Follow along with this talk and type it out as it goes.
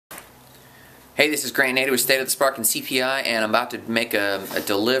Hey, this is Grant Nader with State of the Spark and CPI, and I'm about to make a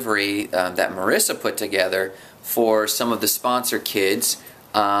delivery that Marissa put together for some of the sponsor kids.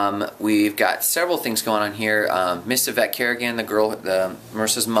 We've got several things going on here. Miss Yvette Kerrigan,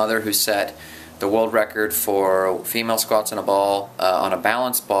 Marissa's mother, who set the world record for female squats on a ball, on a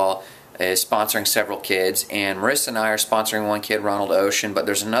balance ball, is sponsoring several kids, and Marissa and I are sponsoring one kid, Ronald Ocean, but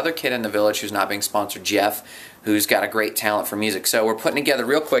there's another kid in the village who's not being sponsored, Jeff, who's got a great talent for music. So we're putting together,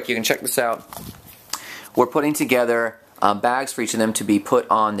 real quick, you can check this out, we're putting together bags for each of them to be put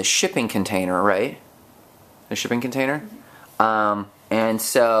on the shipping container, right? The shipping container? And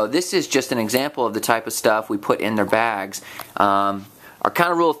so this is just an example of the type of stuff we put in their bags. Our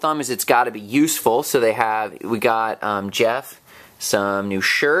kind of rule of thumb is it's got to be useful, so we got Jeff some new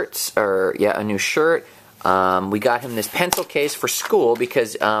shirts, a new shirt. We got him this pencil case for school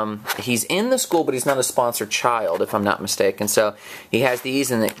because he's in the school, but he's not a sponsored child, if I'm not mistaken. So he has these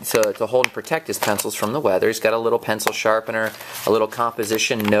to hold and protect his pencils from the weather. He's got a little pencil sharpener, a little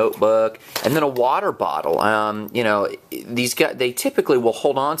composition notebook, and then a water bottle. You know, these guys, they typically will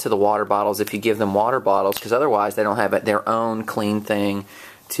hold on to the water bottles if you give them water bottles, because otherwise they don't have their own clean thing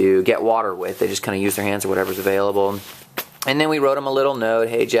to get water with. They just kind of use their hands or whatever's available. And then we wrote him a little note,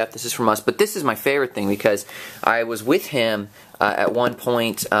 hey Jeff, this is from us. But this is my favorite thing because I was with him at one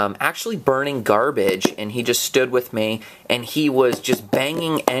point actually burning garbage, and he just stood with me and he was just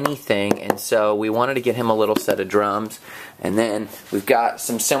banging anything, and so we wanted to get him a little set of drums. And then we've got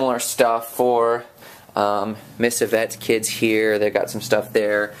some similar stuff for Miss Yvette's kids here. They've got some stuff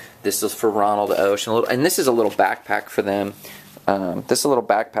there. This is for Ronald Ocean, and this is a little backpack for them. This is a little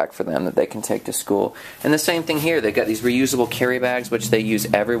backpack for them that they can take to school. And the same thing here, they've got these reusable carry bags which they use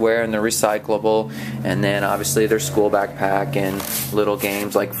everywhere, and they're recyclable. And then obviously their school backpack and little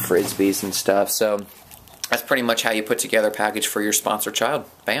games like frisbees and stuff. So that's pretty much how you put together a package for your sponsored child.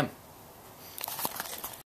 Bam.